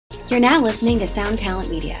You're now listening to Sound Talent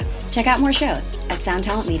Media. Check out more shows at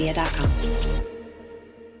soundtalentmedia.com.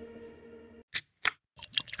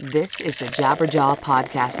 This is the Jabberjaw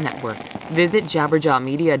Podcast Network. Visit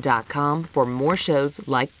jabberjawmedia.com for more shows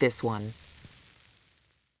like this one.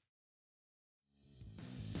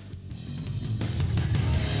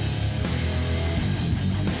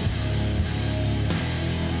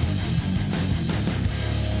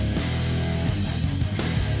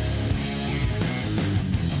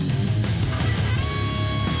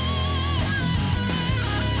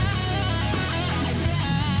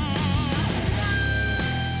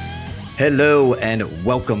 Hello and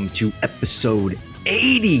welcome to episode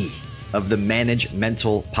 80 of the Manage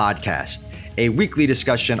Mental Podcast, a weekly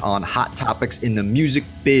discussion on hot topics in the music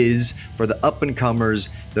biz for the up-and-comers,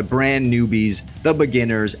 the brand newbies, the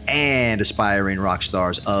beginners, and aspiring rock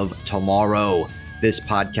stars of tomorrow. This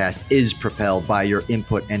podcast is propelled by your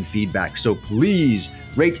input and feedback, so please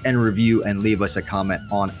rate and review and leave us a comment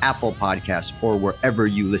on Apple Podcasts or wherever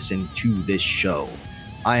you listen to this show.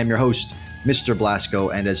 I am your host, Mr. Blasco,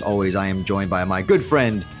 and as always, I am joined by my good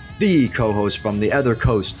friend, the co-host from the other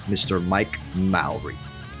coast, Mr. Mike Mowry.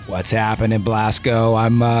 What's happening, Blasco?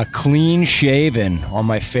 I'm clean shaven on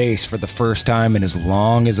my face for the first time in as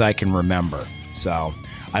long as I can remember. So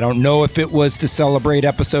I don't know if it was to celebrate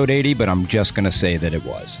episode 80, but I'm just going to say that it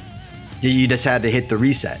was. You just had to hit the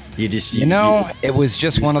reset. It was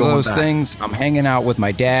just one of those things. I'm hanging out with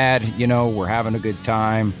my dad, we're having a good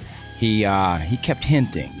time. He kept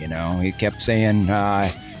hinting, he kept saying,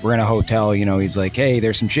 we're in a hotel, he's like, hey,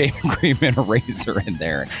 there's some shaving cream and a razor in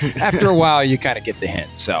there. After a while, you kind of get the hint.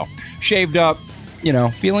 So shaved up,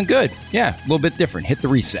 feeling good. Yeah, a little bit different. Hit the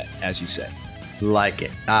reset, as you said. Like it.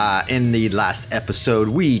 In the last episode,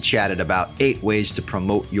 we chatted about 8 ways to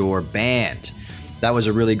promote your band. That was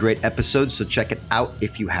a really great episode, so check it out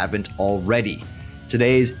if you haven't already.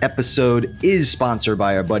 Today's episode is sponsored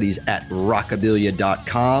by our buddies at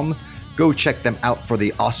rockabilia.com. Go check them out for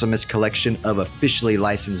the awesomest collection of officially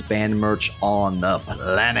licensed band merch on the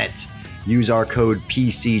planet. Use our code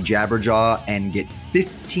PCJabberjaw and get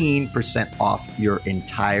 15% off your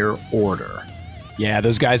entire order. Yeah,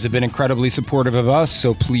 those guys have been incredibly supportive of us,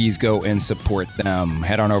 so please go and support them.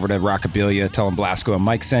 Head on over to Rockabilia, tell them Blasco and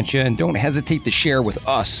Mike sent you, and don't hesitate to share with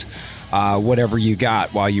us whatever you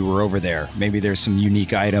got while you were over there. Maybe there's some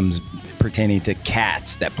unique items pertaining to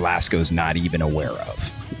cats that Blasco's not even aware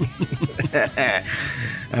of.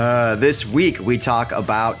 This week, we talk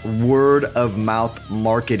about word of mouth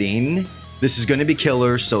marketing. This is going to be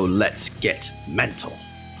killer, so let's get mental.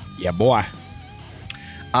 Yeah, boy.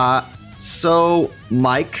 So,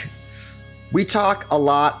 Mike, we talk a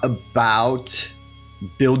lot about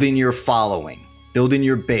building your following, building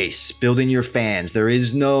your base, building your fans. There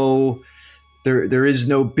is no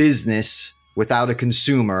business without a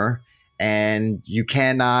consumer, and you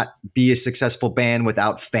cannot be a successful band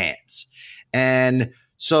without fans. And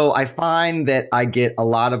so I find that I get a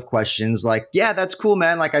lot of questions like, yeah, that's cool,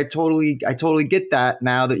 man. Like I totally get that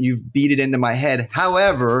now that you've beat it into my head.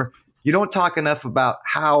 However, you don't talk enough about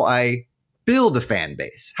how I build a fan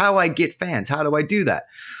base, how I get fans. How do I do that?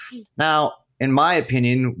 Now, in my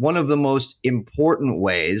opinion, one of the most important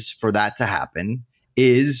ways for that to happen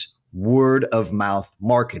is word of mouth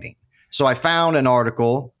marketing. So I found an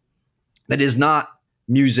article that is not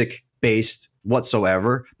music based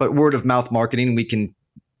whatsoever, but word of mouth marketing. We can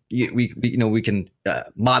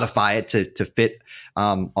modify it to fit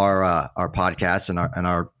our podcasts and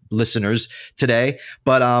our listeners today.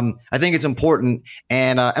 But I think it's important,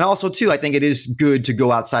 and also too, I think it is good to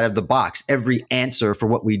go outside of the box. Every answer for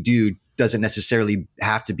what we do doesn't necessarily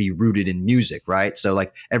have to be rooted in music, right? So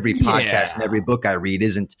like every podcast and every book I read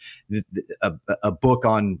isn't a book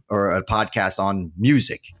on or a podcast on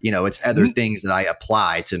music. It's other things that I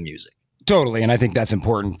apply to music. Totally. And I think that's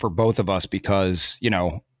important for both of us because,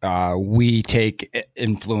 we take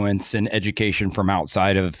influence and education from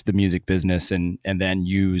outside of the music business and then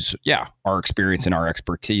use, our experience and our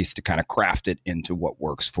expertise to kind of craft it into what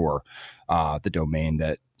works for the domain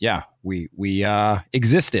that, we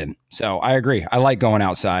exist in. So I agree. I like going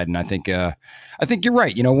outside. And I think you're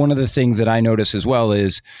right. One of the things that I notice as well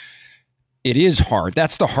is it is hard.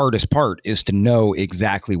 That's the hardest part, is to know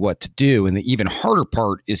exactly what to do. And the even harder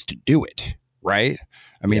part is to do it. Right.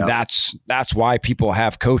 I mean, that's why people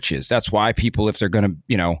have coaches. That's why people, if they're going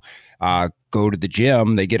to, go to the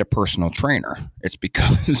gym, they get a personal trainer. It's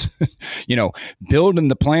because, building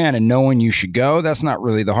the plan and knowing you should go, that's not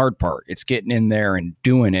really the hard part. It's getting in there and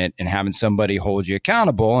doing it and having somebody hold you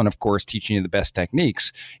accountable. And of course, teaching you the best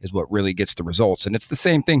techniques is what really gets the results. And it's the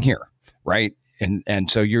same thing here. Right. And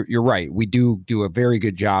so you're right. We do a very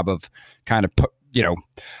good job of kind of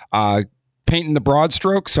painting the broad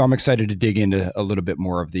strokes. So I'm excited to dig into a little bit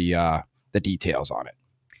more of the details on it.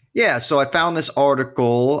 Yeah, so I found this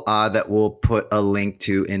article that we'll put a link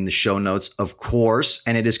to in the show notes, of course,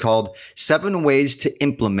 and it is called 7 Ways to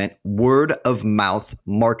Implement Word of Mouth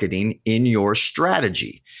Marketing in Your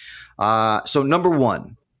Strategy. So number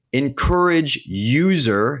 1, encourage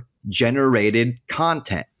user-generated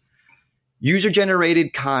content.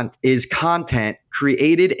 User-generated content is content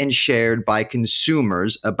created and shared by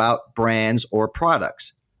consumers about brands or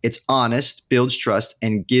products. It's honest, builds trust,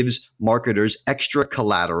 and gives marketers extra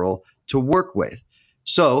collateral to work with.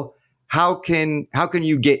 So how can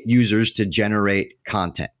you get users to generate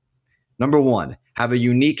content? Number 1, have a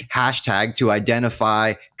unique hashtag to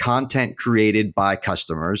identify content created by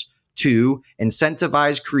customers. 2,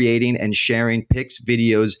 incentivize creating and sharing pics,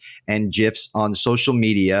 videos, and GIFs on social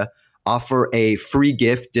media. Offer a free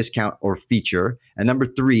gift, discount, or feature. And number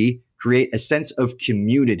 3, create a sense of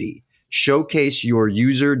community. Showcase your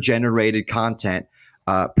user-generated content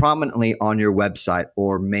prominently on your website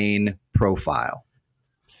or main profile.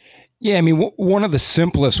 Yeah, I mean, one of the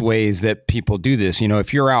simplest ways that people do this,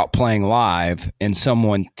 if you're out playing live and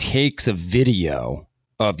someone takes a video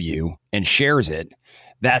of you and shares it,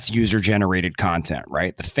 that's user-generated content,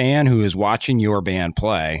 right? The fan who is watching your band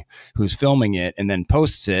play, who's filming it and then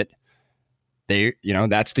posts it,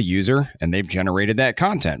 that's the user, and they've generated that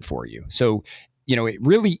content for you. So, it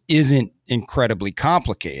really isn't incredibly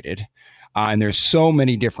complicated, and there's so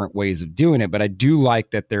many different ways of doing it. But I do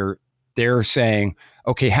like that they're saying,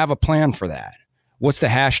 okay, have a plan for that. What's the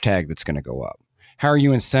hashtag that's going to go up? How are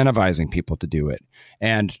you incentivizing people to do it?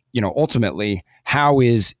 And ultimately, how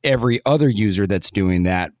is every other user that's doing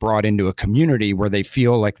that brought into a community where they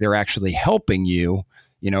feel like they're actually helping you,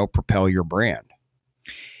 propel your brand?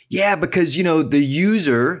 Yeah, because, the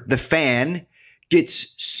user, the fan,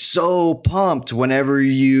 gets so pumped whenever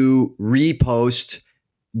you repost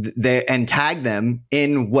and tag them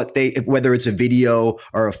in whether it's a video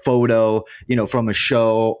or a photo, from a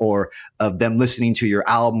show or of them listening to your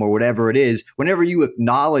album or whatever it is, whenever you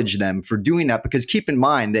acknowledge them for doing that, because keep in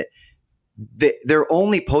mind that they're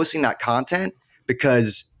only posting that content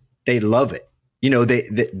because they love it.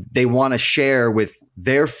 They want to share with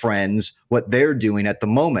their friends what they're doing at the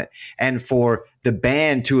moment. And for the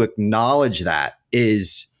band to acknowledge that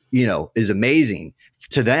is amazing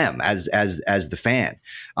to them as the fan.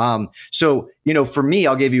 So, for me,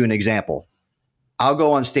 I'll give you an example. I'll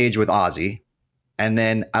go on stage with Ozzy, and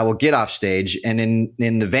then I will get off stage, and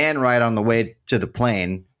in the van ride on the way to the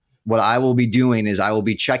plane, what I will be doing is I will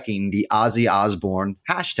be checking the Ozzy Osbourne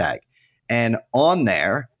hashtag. And on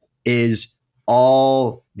there is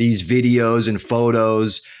all these videos and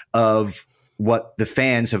photos of what the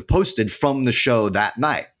fans have posted from the show that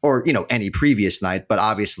night, or any previous night. But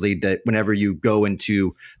obviously, that whenever you go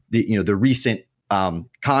into the recent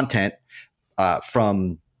content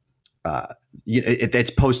from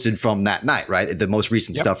it's posted from that night, right? The most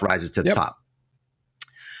recent stuff rises to the top.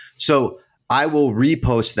 So I will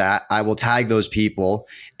repost that. I will tag those people,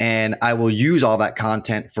 and I will use all that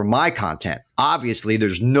content for my content. Obviously,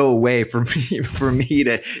 there's no way for me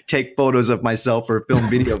to take photos of myself or film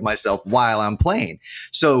video of myself while I'm playing.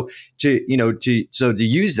 So to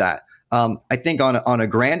use that, I think on a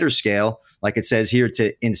grander scale, like it says here,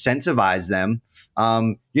 to incentivize them,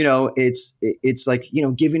 it's like,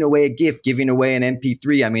 giving away a gift, giving away an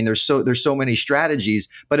MP3. I mean, there's so many strategies,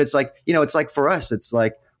 but it's like, it's like for us, it's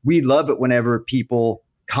like, we love it whenever people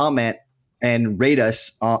comment and rate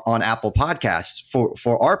us on Apple Podcasts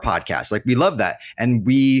for our podcast. Like, we love that. And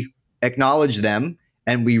we acknowledge them,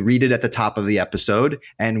 and we read it at the top of the episode,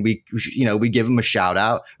 and we give them a shout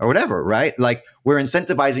out or whatever, right? Like, we're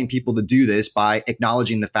incentivizing people to do this by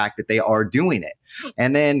acknowledging the fact that they are doing it.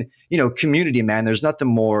 And then, community, man, there's nothing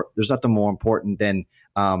more important than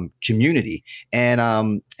community. And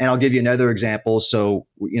I'll give you another example. So,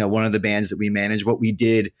 one of the bands that we manage, what we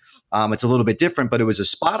did, it's a little bit different, but it was a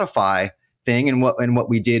Spotify thing. And what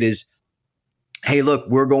we did is, hey, look,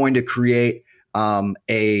 we're going to create a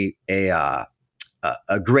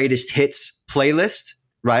greatest hits playlist,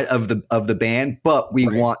 right, of the band, but we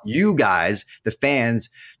want you guys, the fans,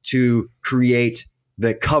 to create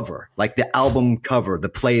the cover, like the album cover, the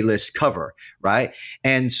playlist cover, right?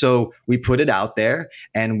 And so we put it out there,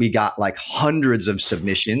 and we got like hundreds of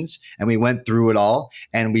submissions, and we went through it all,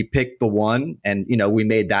 and we picked the one, and we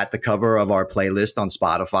made that the cover of our playlist on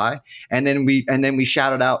Spotify. And then we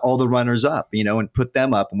shouted out all the runners up, and put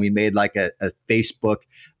them up, and we made like a Facebook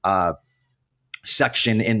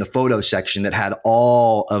section in the photo section that had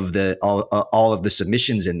all of the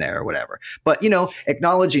submissions in there or whatever. But,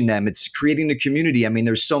 acknowledging them, it's creating a community. I mean,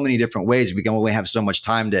 there's so many different ways. We can only have so much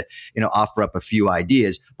time to, offer up a few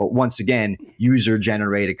ideas. But once again, user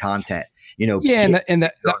generated content,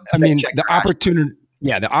 the opportunity.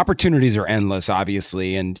 Yeah, the opportunities are endless,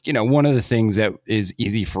 obviously. And, one of the things that is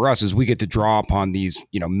easy for us is we get to draw upon these,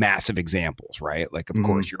 massive examples, right? Like, of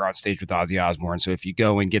course, you're on stage with Ozzy Osbourne. So if you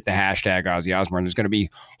go and get the hashtag Ozzy Osbourne, there's going to be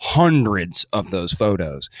hundreds of those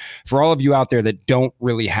photos. For all of you out there that don't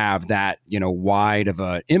really have that, wide of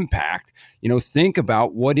an impact, think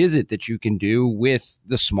about what is it that you can do with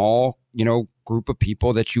the small, group of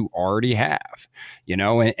people that you already have,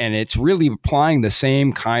 and it's really applying the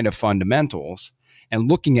same kind of fundamentals and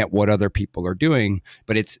looking at what other people are doing.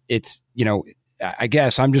 But it's, I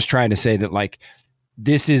guess I'm just trying to say that, like,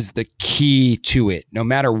 this is the key to it. No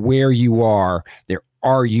matter where you are, there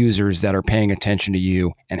are users that are paying attention to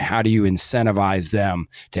you, and how do you incentivize them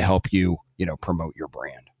to help you, promote your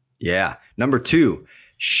brand? Yeah. Number 2,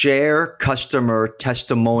 share customer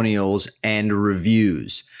testimonials and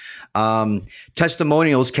reviews.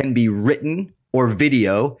 Testimonials can be written or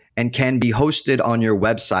video and can be hosted on your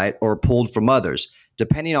website or pulled from others.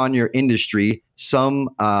 Depending on your industry, some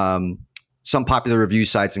popular review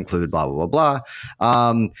sites include blah, blah, blah,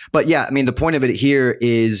 blah. But yeah, I mean, the point of it here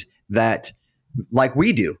is that, like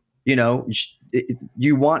we do,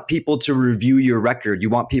 you want people to review your record. You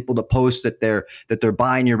want people to post that they're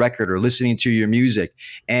buying your record or listening to your music,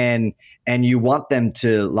 and you want them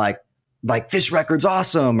to like this record's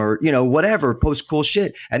awesome, or whatever, post cool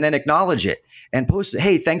shit and then acknowledge it. And post,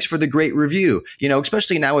 hey, thanks for the great review.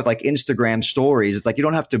 Especially now with like Instagram stories, it's like you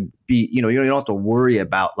don't have to be, you don't have to worry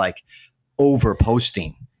about like over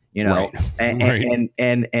posting, Right.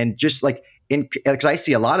 And just like, because I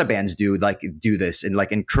see a lot of bands do this and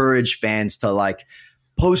like encourage fans to like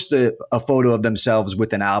post a photo of themselves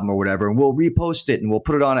with an album or whatever, and we'll repost it and we'll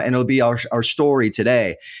put it on, and it'll be our story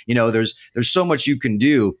today. There's so much you can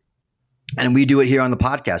do. And we do it here on the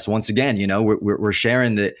podcast. Once again, we're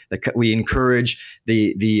sharing we encourage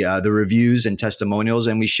the reviews and testimonials,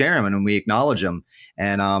 and we share them and we acknowledge them.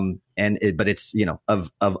 But it's,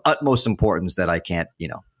 of utmost importance that I can't,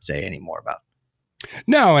 say any more about.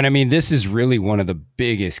 No. And I mean, this is really one of the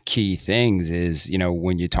biggest key things is,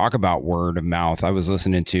 when you talk about word of mouth. I was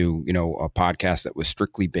listening to, a podcast that was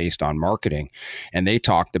strictly based on marketing, and they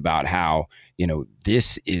talked about how,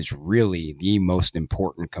 this is really the most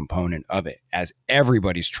important component of it, as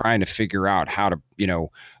everybody's trying to figure out how to,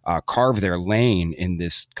 carve their lane in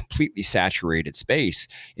this completely saturated space.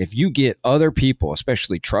 If you get other people,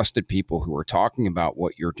 especially trusted people, who are talking about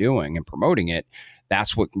what you're doing and promoting it,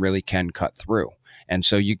 that's what really can cut through. And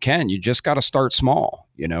so you just got to start small.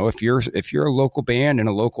 If you're a local band in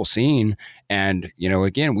a local scene, and,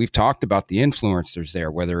 again, we've talked about the influencers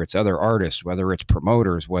there, whether it's other artists, whether it's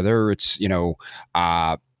promoters, whether it's,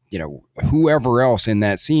 whoever else in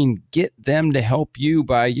that scene, get them to help you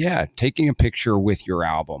by, taking a picture with your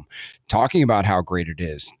album, talking about how great it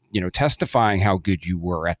is, testifying how good you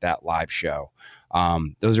were at that live show.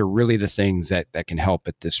 Those are really the things that can help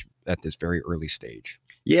at this very early stage.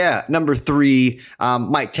 Yeah. Number 3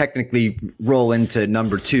 might technically roll into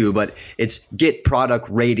number 2, but it's get product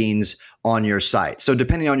ratings on your site. So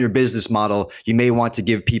depending on your business model, you may want to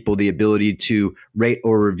give people the ability to rate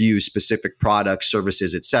or review specific products,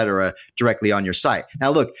 services, etc., directly on your site.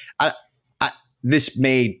 Now, look, this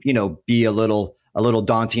may, be a little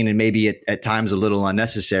daunting and maybe at times a little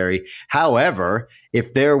unnecessary. However,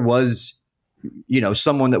 if there was,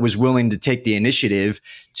 someone that was willing to take the initiative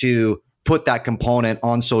to put that component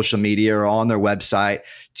on social media or on their website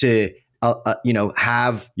to,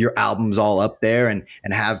 have your albums all up there and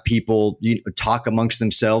have people talk amongst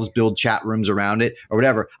themselves, build chat rooms around it or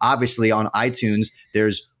whatever. Obviously on iTunes,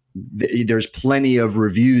 there's plenty of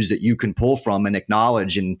reviews that you can pull from and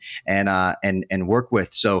acknowledge and work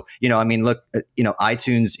with. So, look,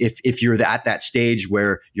 iTunes, if you're at that stage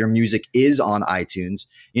where your music is on iTunes,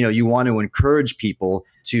 you want to encourage people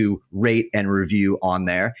to rate and review on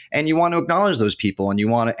there, and you want to acknowledge those people, and you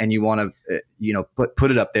want to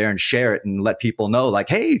put it up there and share it and let people know, like,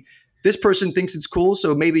 hey, this person thinks it's cool,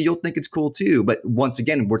 so maybe you'll think it's cool too. But once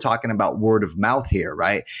again, we're talking about word of mouth here,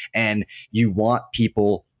 right? And you want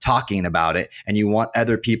people talking about it, and you want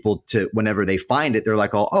other people to, whenever they find it, they're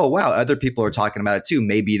like, oh wow, other people are talking about it too.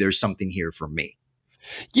 Maybe there's something here for me.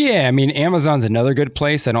 Yeah, I mean, Amazon's another good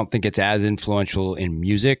place. I don't think it's as influential in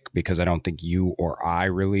music because I don't think you or I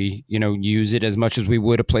really, use it as much as we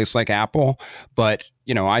would a place like Apple. But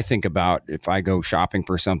I think about if I go shopping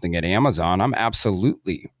for something at Amazon, I'm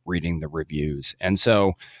absolutely reading the reviews. And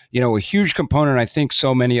so, a huge component, I think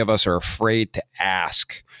so many of us are afraid to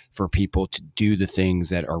ask for people to do the things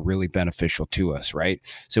that are really beneficial to us, right?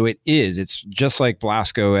 So it's just like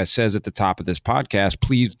Blasco says at the top of this podcast,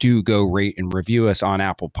 please do go rate and review us on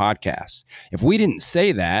Apple Podcasts. If we didn't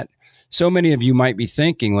say that, so many of you might be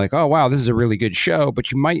thinking like, oh, wow, this is a really good show,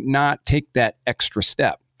 but you might not take that extra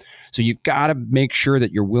step. So you've got to make sure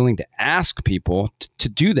that you're willing to ask people to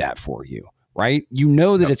do that for you, right? You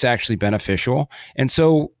know that it's actually beneficial. And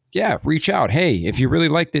so, yeah, reach out. Hey, if you really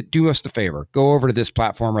liked it, do us the favor. Go over to this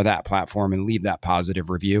platform or that platform and leave that positive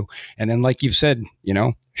review. And then, like you've said,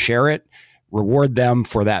 share it, reward them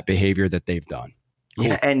for that behavior that they've done. Cool.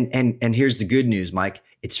 Yeah, and here's the good news, Mike.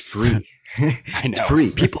 It's free. I know. It's free.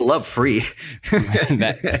 People love free.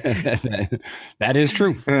 that is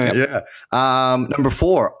true. Yep. Yeah. Number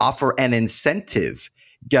 4, offer an incentive.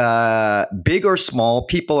 Big or small,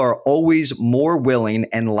 people are always more willing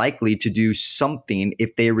and likely to do something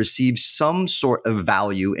if they receive some sort of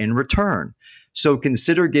value in return. So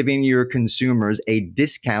consider giving your consumers a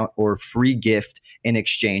discount or free gift in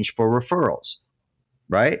exchange for referrals,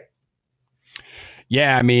 right?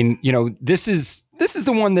 Yeah, I mean, this is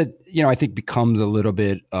the one that, I think becomes a little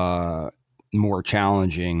bit more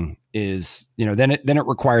challenging is, then it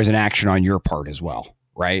requires an action on your part as well,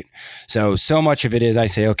 right? So much of it is I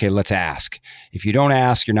say, okay, let's ask. If you don't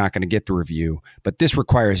ask, you're not going to get the review, but this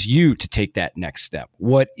requires you to take that next step.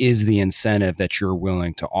 What is the incentive that you're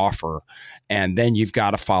willing to offer? And then you've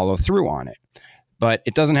got to follow through on it. But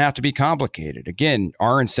it doesn't have to be complicated. Again,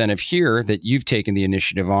 our incentive here that you've taken the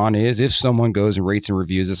initiative on is if someone goes and rates and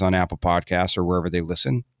reviews us on Apple Podcasts or wherever they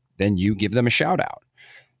listen, then you give them a shout out.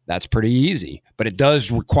 That's pretty easy. But it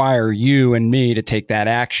does require you and me to take that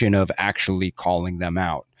action of actually calling them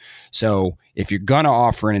out. So if you're going to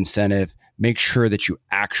offer an incentive, make sure that you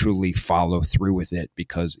actually follow through with it,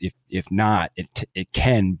 because if not, it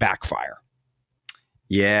can backfire.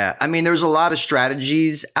 Yeah. I mean, there's a lot of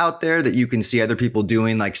strategies out there that you can see other people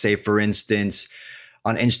doing. Like, say, for instance,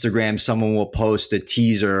 on Instagram, someone will post a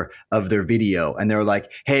teaser of their video and they're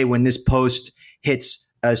like, hey, when this post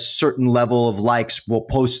hits a certain level of likes, we'll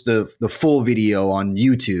post the full video on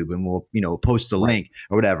YouTube and we'll, post the link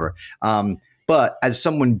or whatever. But as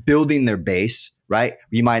someone building their base, right,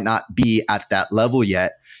 you might not be at that level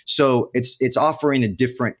yet. So it's offering a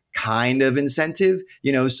different kind of incentive,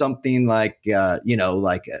 something like,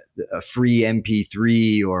 like a free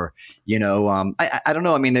MP3 or, I don't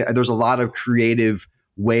know. I mean, there's a lot of creative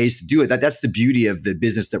ways to do it. That's the beauty of the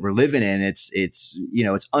business that we're living in. It's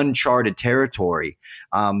uncharted territory.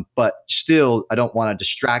 But still, I don't want to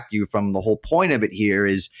distract you from the whole point of it here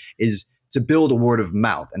is to build a word of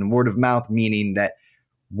mouth, and word of mouth meaning that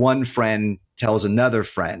one friend tells another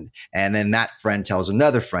friend, and then that friend tells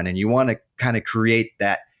another friend, and you want to kind of create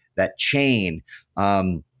that chain.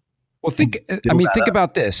 Well, think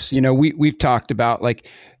about this. We've talked about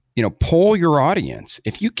poll your audience.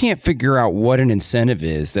 If you can't figure out what an incentive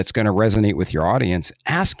is that's going to resonate with your audience,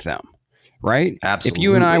 ask them, right? Absolutely. If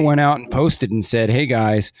you and I went out and posted and said, hey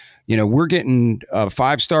guys, we're getting a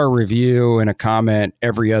 5-star review and a comment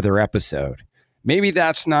every other episode. Maybe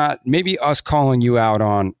us calling you out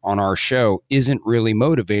on our show isn't really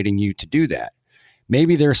motivating you to do that.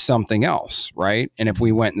 Maybe there's something else, right? And if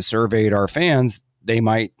we went and surveyed our fans, they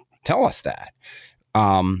might tell us that.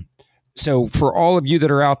 So for all of you that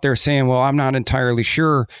are out there saying, well, I'm not entirely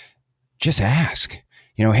sure, just ask.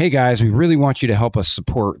 Hey guys, we really want you to help us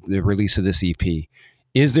support the release of this EP.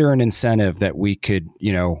 Is there an incentive that we could,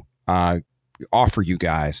 offer you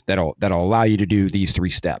guys that'll allow you to do these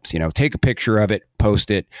 3 steps? Take a picture of it,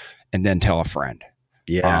 post it, and then tell a friend.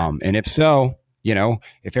 Yeah. And if so,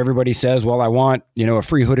 if everybody says, well, I want, a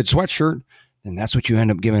free hooded sweatshirt, then that's what you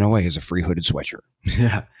end up giving away is a free hooded sweatshirt.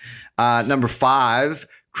 Yeah. Number 5,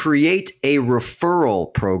 create a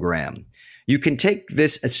referral program. You can take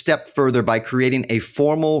this a step further by creating a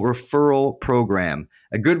formal referral program.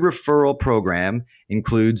 A good referral program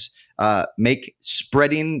includes make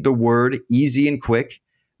spreading the word easy and quick,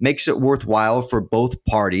 makes it worthwhile for both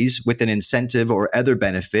parties with an incentive or other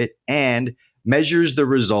benefit, and measures the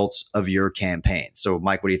results of your campaign. So,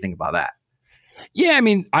 Mike, what do you think about that? Yeah, I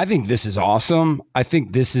mean, I think this is awesome. I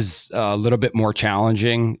think this is a little bit more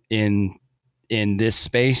challenging in this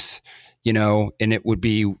space, and it would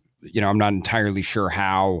be, I'm not entirely sure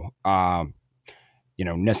how,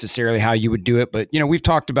 necessarily how you would do it. But, we've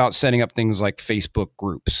talked about setting up things like Facebook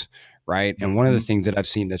groups, right? And one of the things that I've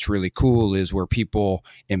seen that's really cool is where people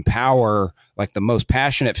empower like the most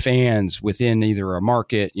passionate fans within either a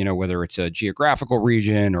market, whether it's a geographical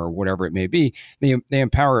region or whatever it may be, they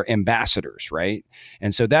empower ambassadors, right?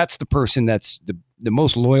 And so that's the person that's the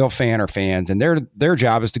most loyal fan or fans, and their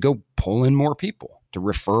job is to go pull in more people, to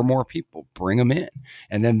refer more people, bring them in.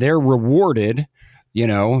 And then they're rewarded,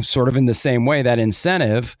 sort of in the same way, that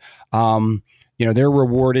incentive, they're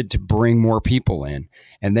rewarded to bring more people in.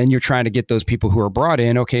 And then you're trying to get those people who are brought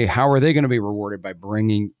in. Okay, how are they going to be rewarded? By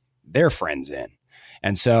bringing their friends in.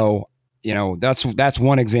 And so, that's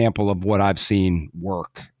one example of what I've seen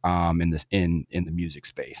work in the music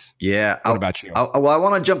space. Yeah. What about you? I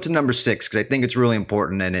want to jump to number 6 because I think it's really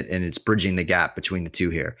important and it's bridging the gap between the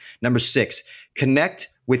two here. Number 6, connect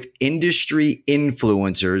with industry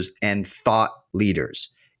influencers and thought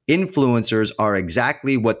leaders. Influencers are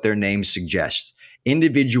exactly what their name suggests.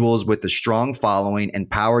 Individuals with a strong following and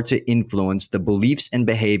power to influence the beliefs and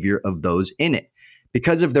behavior of those in it.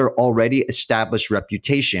 Because of their already established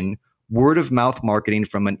reputation, word of mouth marketing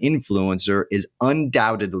from an influencer is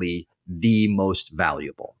undoubtedly the most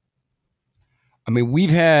valuable. I mean, we've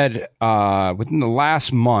had, within the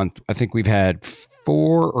last month, I think we've had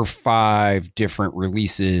 4 or 5 different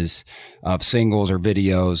releases of singles or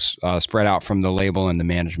videos spread out from the label and the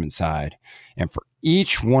management side. And for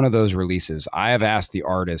each one of those releases, I have asked the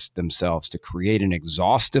artists themselves to create an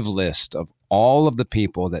exhaustive list of all of the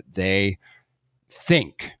people that they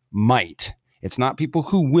think might. It's not people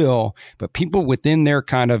who will, but people within their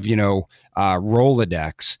kind of,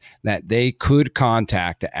 Rolodex that they could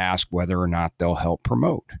contact to ask whether or not they'll help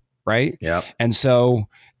promote. Right. Yeah. And so,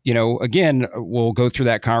 again, we'll go through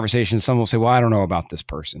that conversation. Someone will say, well, I don't know about this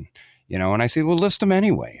person, and I say, well, list them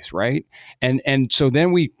anyways. Right. And so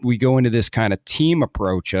then we go into this kind of team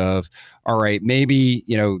approach of, all right, maybe,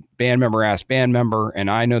 band member asked band member and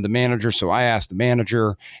I know the manager. So I asked the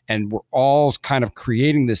manager, and we're all kind of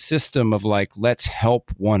creating this system of like, let's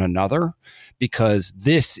help one another, because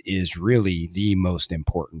this is really the most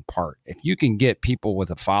important part. If you can get people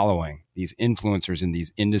with a following, these influencers and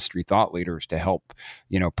these industry thought leaders to help,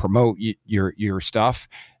 promote your stuff,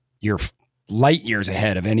 you're light years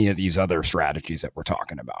ahead of any of these other strategies that we're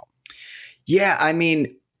talking about. Yeah. I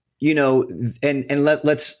mean, and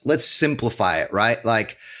let's simplify it, right?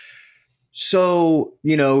 Like, so,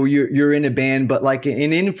 you're in a band, but like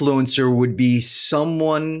an influencer would be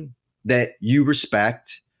someone that you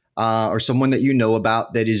respect, or someone that you know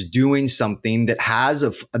about that is doing something that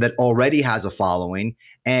that already has a following.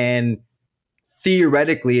 And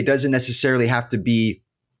theoretically, it doesn't necessarily have to be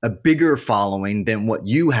a bigger following than what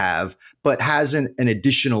you have, but has an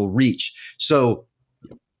additional reach. So,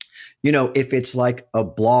 if it's like a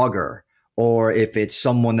blogger, or if it's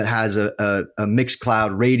someone that has a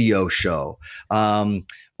Mixcloud radio show,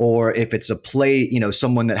 or if it's a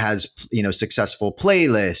someone that has, successful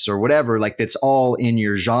playlists or whatever, like that's all in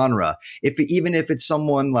your genre. Even if it's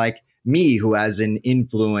someone like me who has an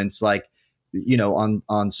influence, like,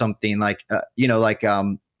 on something like,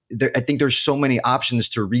 I think there's so many options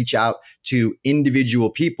to reach out to individual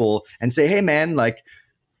people and say, hey man, like,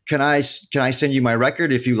 can I send you my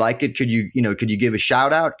record? If you like it, could you give a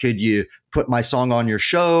shout out? Could you put my song on your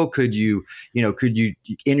show? Could you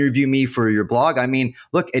interview me for your blog? I mean,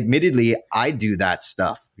 look, admittedly, I do that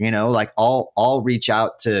stuff, like I'll reach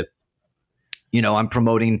out to, I'm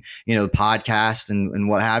promoting, the podcast and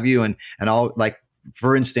what have you. And I'll, like,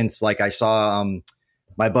 for instance, like I saw,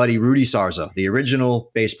 my buddy Rudy Sarzo, the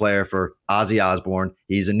original bass player for Ozzy Osbourne.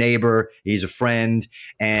 He's a neighbor, he's a friend,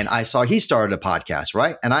 and I saw he started a podcast,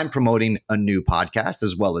 right? And I'm promoting a new podcast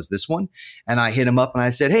as well as this one. And I hit him up and I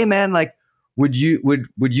said, "Hey man, like, would you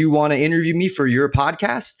want to interview me for your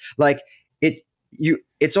podcast?" Like,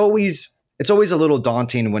 it's always a little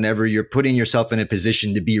daunting whenever you're putting yourself in a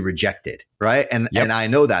position to be rejected, right? And I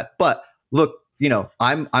know that, but look,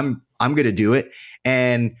 I'm going to do it,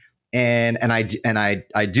 and I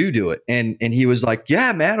do it. And he was like,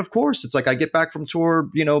 yeah, man, of course. It's like, I get back from tour,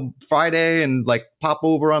 Friday, and like pop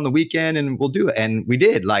over on the weekend and we'll do it. And we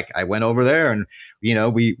did. Like, I went over there and,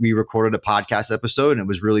 we recorded a podcast episode, and it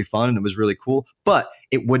was really fun and it was really cool, but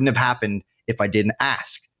it wouldn't have happened if I didn't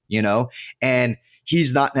ask, and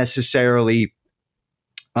he's not necessarily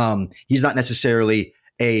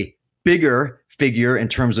a bigger figure in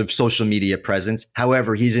terms of social media presence.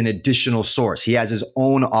 However, he's an additional source. He has his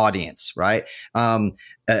own audience, right?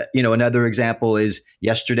 Another example is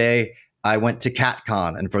yesterday I went to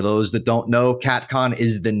CatCon. And for those that don't know, CatCon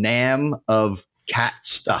is the NAMM of cat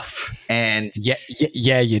stuff. And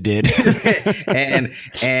yeah, you did. and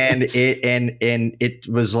it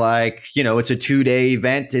was like, it's a 2-day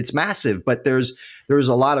event. It's massive, but there's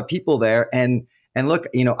a lot of people there. And look,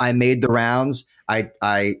 I made the rounds.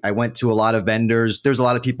 I went to a lot of vendors. There's a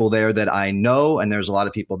lot of people there that I know, and there's a lot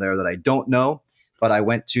of people there that I don't know. But I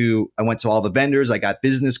went to all the vendors. I got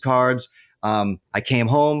business cards. I came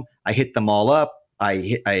home. I hit them all up. I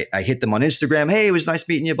hit them on Instagram. Hey, it was nice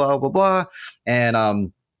meeting you. Blah blah blah.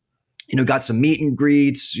 And got some meet and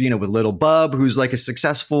greets. With little Bub, who's like a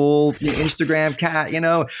successful Instagram cat.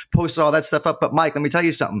 Posted all that stuff up. But Mike, let me tell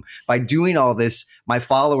you something. By doing all this, my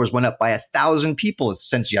followers went up by 1,000 people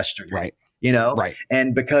since yesterday. Right. Right.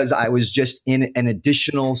 And because I was just in an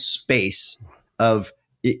additional space of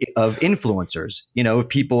influencers,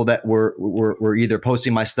 people that were either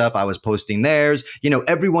posting my stuff, I was posting theirs,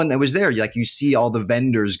 everyone that was there, like you see all the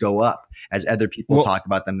vendors go up as other people talk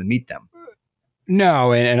about them and meet them.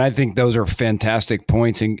 No, and I think those are fantastic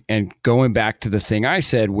points. And going back to the thing I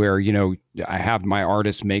said where, I have my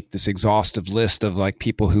artists make this exhaustive list of like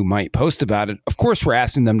people who might post about it. Of course, we're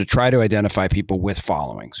asking them to try to identify people with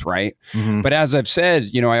followings, right? Mm-hmm. But as I've said,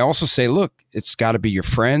 I also say, look, it's got to be your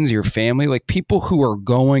friends, your family, like people who are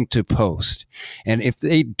going to post. And if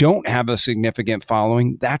they don't have a significant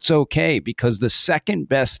following, that's okay, because the second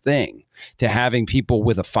best thing to having people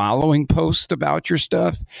with a following post about your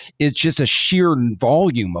stuff is just a sheer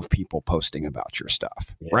volume of people posting about your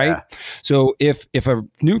stuff, right? So if a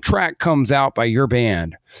new track comes out by your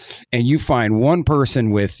band and you find one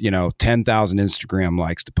person with, 10,000 Instagram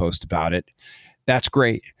likes to post about it, that's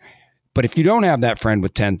great. But if you don't have that friend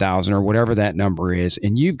with 10,000 or whatever that number is,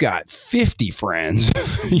 and you've got 50 friends,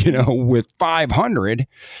 with 500,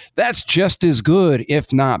 that's just as good,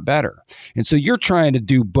 if not better. And so you're trying to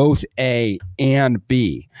do both A and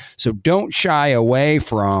B. So don't shy away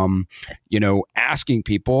from, asking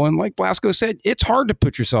people. And like Blasko said, it's hard to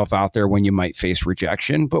put yourself out there when you might face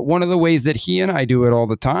rejection. But one of the ways that he and I do it all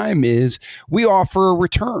the time is we offer a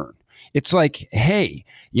return. It's like, hey,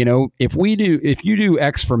 if you do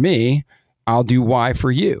X for me, I'll do Y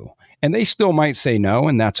for you. And they still might say no,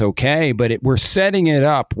 and that's okay. But we're setting it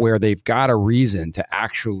up where they've got a reason to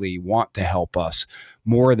actually want to help us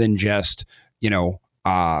more than just, something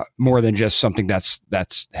that's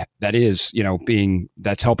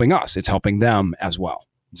helping us. It's helping them as well.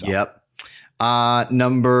 So. Yep.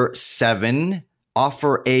 Number 7,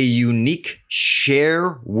 offer a unique,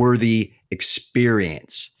 share-worthy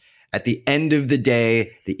experience. At the end of the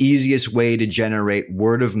day, the easiest way to generate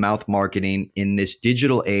word of mouth marketing in this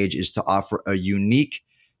digital age is to offer a unique,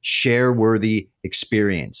 share-worthy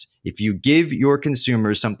experience. If you give your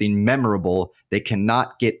consumers something memorable they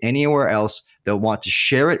cannot get anywhere else, they'll want to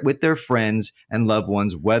share it with their friends and loved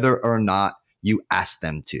ones, whether or not you ask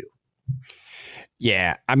them to.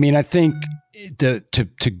 Yeah. I mean, I think to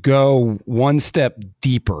go one step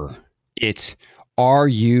deeper, are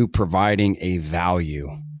you providing a value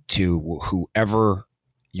to whoever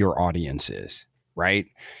your audience is, right?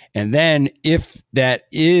 And then if that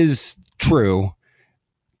is true,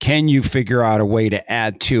 can you figure out a way to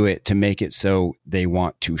add to it to make it so they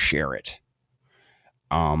want to share it?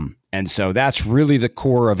 And so that's really the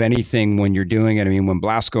core of anything when you're doing it. I mean, when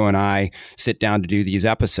Blasko and I sit down to do these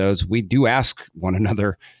episodes, we do ask one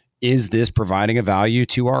another, is this providing a value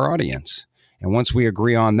to our audience? And once we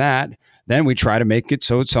agree on that, then we try to make it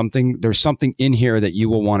so there's something in here that you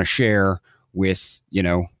will want to share with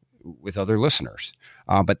other listeners.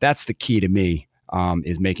 But that's the key to me,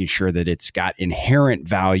 is making sure that it's got inherent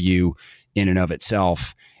value in and of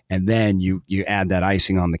itself. And then you add that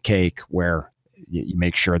icing on the cake where you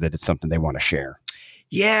make sure that it's something they want to share.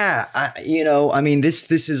 Yeah.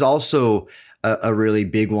 This is also a really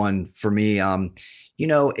big one for me.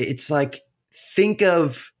 It's like, think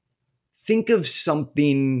of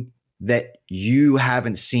something that you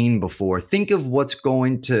haven't seen before. Think of what's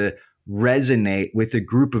going to resonate with a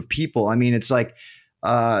group of people. I mean, it's like,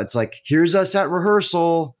 here's us at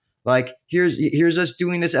rehearsal. Like, here's us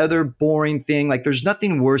doing this other boring thing. Like, there's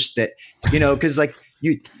nothing worse that, cause like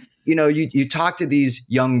you talk to these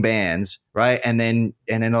young bands, right? And then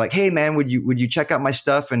they're like, hey man, would you check out my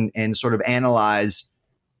stuff and sort of analyze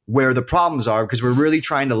where the problems are? Because we're really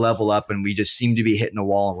trying to level up and we just seem to be hitting a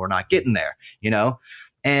wall and we're not getting there,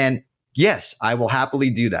 And yes, I will happily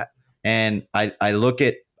do that. And I look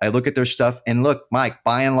at their stuff, and look, Mike,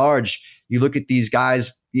 by and large, you look at these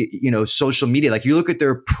guys, social media, like you look at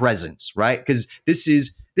their presence, right? Because this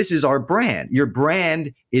is our brand. Your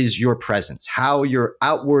brand is your presence, how your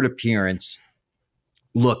outward appearance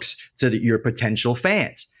looks to your potential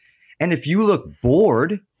fans. And if you look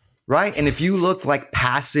bored, right? And if you look like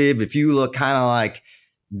passive, if you look kind of like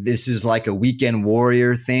this is like a weekend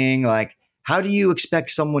warrior thing, like how do you expect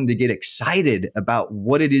someone to get excited about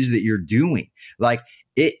what it is that you're doing? Like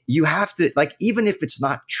you have to, like, even if it's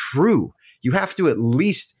not true, you have to at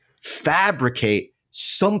least fabricate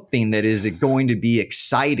something that is going to be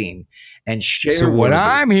exciting and share. So what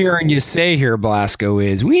I'm hearing you say here, Blasco,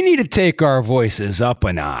 is we need to take our voices up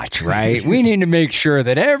a notch, right? We need to make sure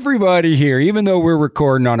that everybody here, even though we're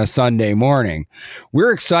recording on a Sunday morning,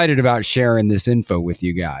 we're excited about sharing this info with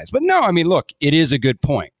you guys. But no, I mean, look, it is a good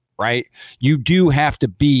point, right? You do have to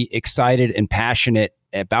be excited and passionate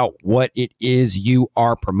about what it is you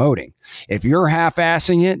are promoting. If you're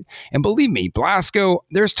half-assing it, and believe me, Blasco,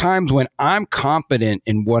 there's times when I'm confident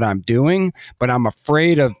in what I'm doing, but I'm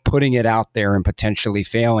afraid of putting it out there and potentially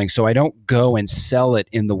failing. So I don't go and sell it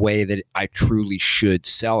in the way that I truly should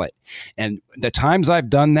sell it. And the times I've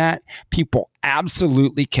done that, people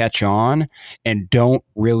absolutely catch on and don't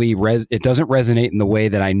really, it doesn't resonate in the way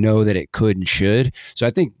that I know that it could and should. So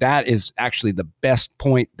I think that is actually the best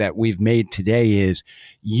point that we've made today is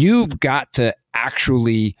you've got to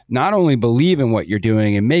actually not only believe in what you're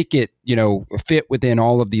doing and make it, fit within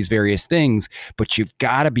all of these various things, but you've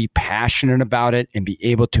got to be passionate about it and be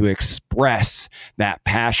able to express that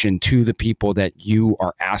passion to the people that you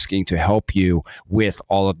are asking to help you with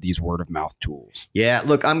all of these word of mouth tools. Yeah,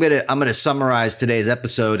 look, I'm gonna summarize today's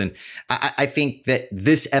episode, and I think that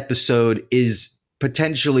this episode is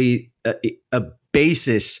potentially a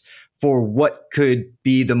basis for what could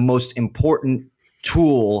be the most important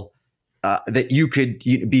tool that you could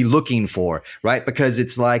be looking for, right? Because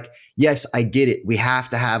it's like, yes, I get it. We have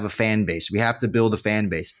to have a fan base. We have to build a fan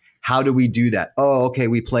base. How do we do that? Oh, okay,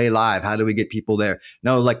 we play live. How do we get people there?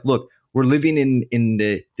 No, like, look, we're living in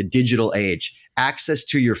the digital age. Access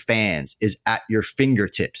to your fans is at your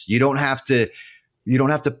fingertips. You don't have to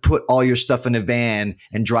put all your stuff in a van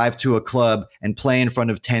and drive to a club and play in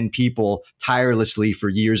front of 10 people tirelessly for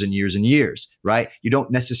years and years and years, right? You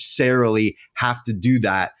don't necessarily have to do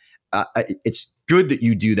that. It's good that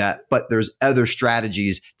you do that, but there's other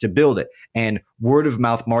strategies to build it. And word of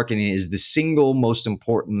mouth marketing is the single most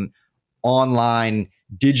important online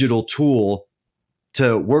digital tool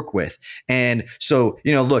to work with. And so,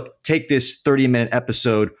 look, take this 30-minute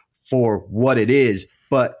episode for what it is,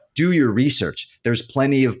 but do your research. There's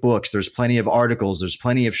plenty of books, there's plenty of articles, there's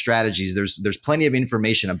plenty of strategies, there's plenty of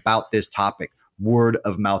information about this topic, word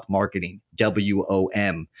of mouth marketing,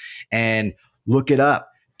 WOM, and look it up.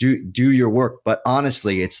 Do your work. But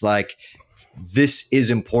honestly, it's like, this is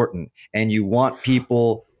important, and you want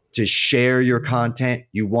people to share your content.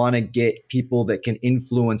 You want to get people that can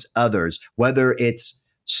influence others, whether it's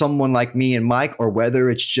someone like me and Mike, or whether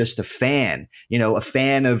it's just a fan, a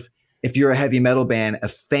fan of, if you're a heavy metal band, a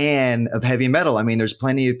fan of heavy metal. I mean, there's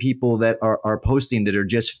plenty of people that are posting that are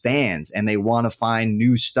just fans and they want to find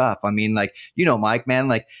new stuff. I mean, like, Mike, man,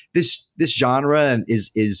 like this genre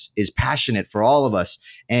is passionate for all of us.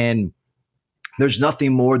 And there's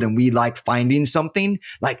nothing more than we like finding something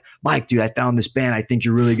like, Mike, dude, I found this band. I think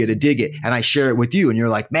you're really going to dig it. And I share it with you and you're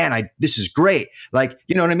like, man, this is great. Like,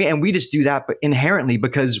 you know what I mean? And we just do that, but inherently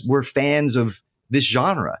because we're fans of this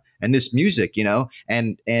genre and this music,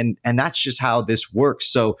 and that's just how this works.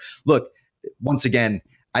 So look, once again,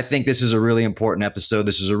 I think this is a really important episode.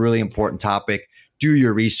 This is a really important topic. Do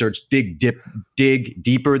your research, dig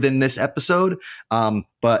deeper than this episode.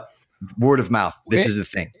 But word of mouth, this is the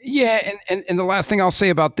thing. Yeah. And the last thing I'll say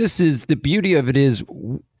about this is the beauty of it is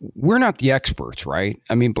we're not the experts, right?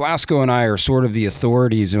 I mean, Blasco and I are sort of the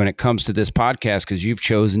authorities when it comes to this podcast because you've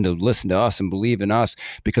chosen to listen to us and believe in us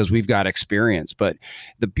because we've got experience. But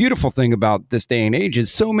the beautiful thing about this day and age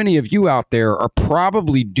is so many of you out there are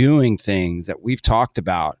probably doing things that we've talked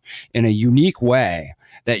about in a unique way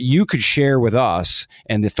that you could share with us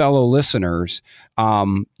and the fellow listeners,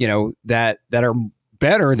 that are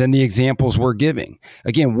better than the examples we're giving.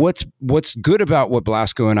 Again, what's good about what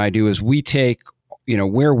Blasco and I do is we take,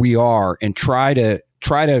 where we are and try to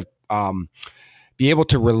be able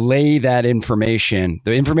to relay that information,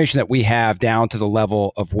 the information that we have, down to the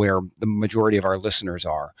level of where the majority of our listeners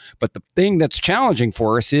are. But the thing that's challenging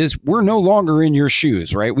for us is we're no longer in your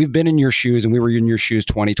shoes, right? We've been in your shoes and we were in your shoes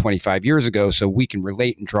 20, 25 years ago, so we can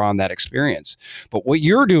relate and draw on that experience. But what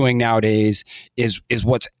you're doing nowadays is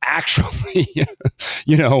what's actually,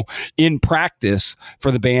 in practice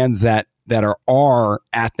for the bands that are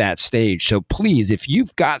at that stage. So please, if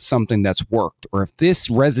you've got something that's worked, or if this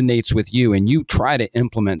resonates with you and you try to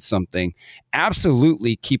implement something,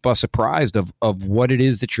 absolutely keep us apprised of what it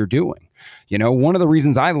is that you're doing. One of the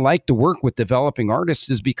reasons I like to work with developing artists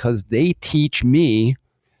is because they teach me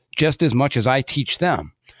just as much as I teach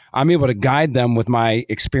them. I'm able to guide them with my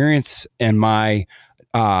experience and my,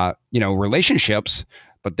 relationships.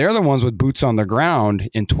 But they're the ones with boots on the ground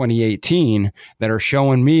in 2018 that are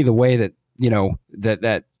showing me the way that,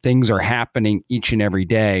 that things are happening each and every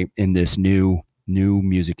day in this new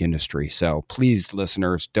music industry. So please,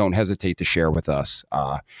 listeners, don't hesitate to share with us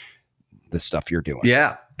the stuff you're doing.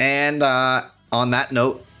 Yeah. And on that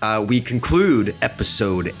note, we conclude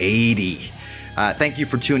episode 80. Thank you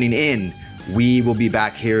for tuning in. We will be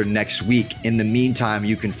back here next week. In the meantime,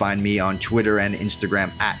 you can find me on Twitter and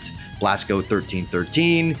Instagram at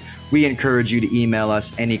Blasco1313. We encourage you to email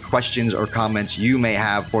us any questions or comments you may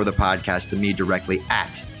have for the podcast to me directly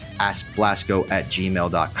at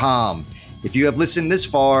askblasco@gmail.com. If you have listened this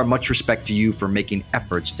far, much respect to you for making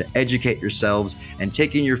efforts to educate yourselves and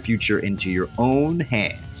taking your future into your own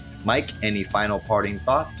hands. Mike, any final parting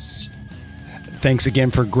thoughts? Thanks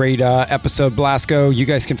again for a great episode, Blasco. You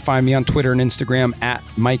guys can find me on Twitter and Instagram at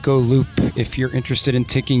MycoLoop. If you're interested in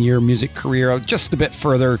taking your music career just a bit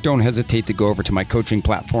further, don't hesitate to go over to my coaching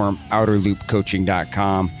platform,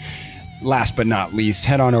 outerloopcoaching.com. Last but not least,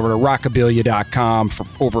 head on over to rockabilia.com for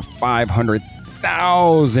over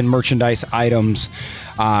 500,000 merchandise items,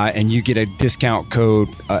 and you get a discount code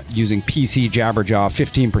using PC Jabberjaw,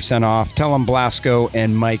 15% off. Tell them Blasco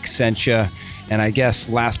and Mike sent you. And I guess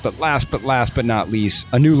last but not least,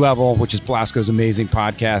 A New Level, which is Blasco's amazing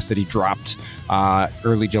podcast that he dropped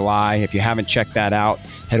early July. If you haven't checked that out,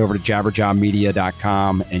 head over to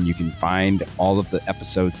jabberjawmedia.com and you can find all of the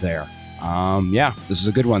episodes there. This is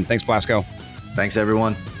a good one. Thanks, Blasco. Thanks,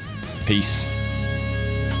 everyone. Peace.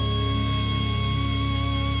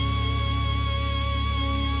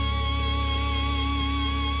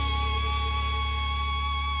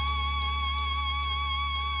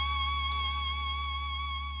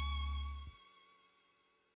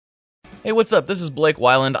 Hey, what's up? This is Blake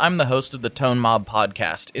Weiland. I'm the host of the Tone Mob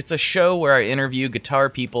Podcast. It's a show where I interview guitar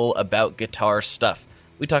people about guitar stuff.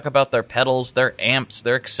 We talk about their pedals, their amps,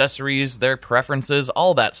 their accessories, their preferences,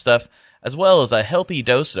 all that stuff, as well as a healthy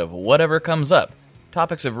dose of whatever comes up.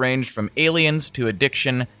 Topics have ranged from aliens to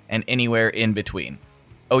addiction and anywhere in between.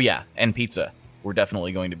 Oh yeah, and pizza. We're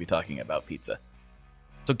definitely going to be talking about pizza.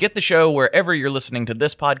 So get the show wherever you're listening to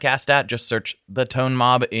this podcast at. Just search The Tone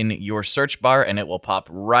Mob in your search bar and it will pop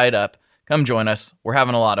right up. Come join us. We're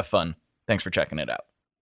having a lot of fun. Thanks for checking it out.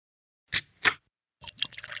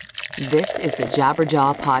 This is the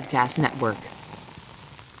Jabberjaw Podcast Network.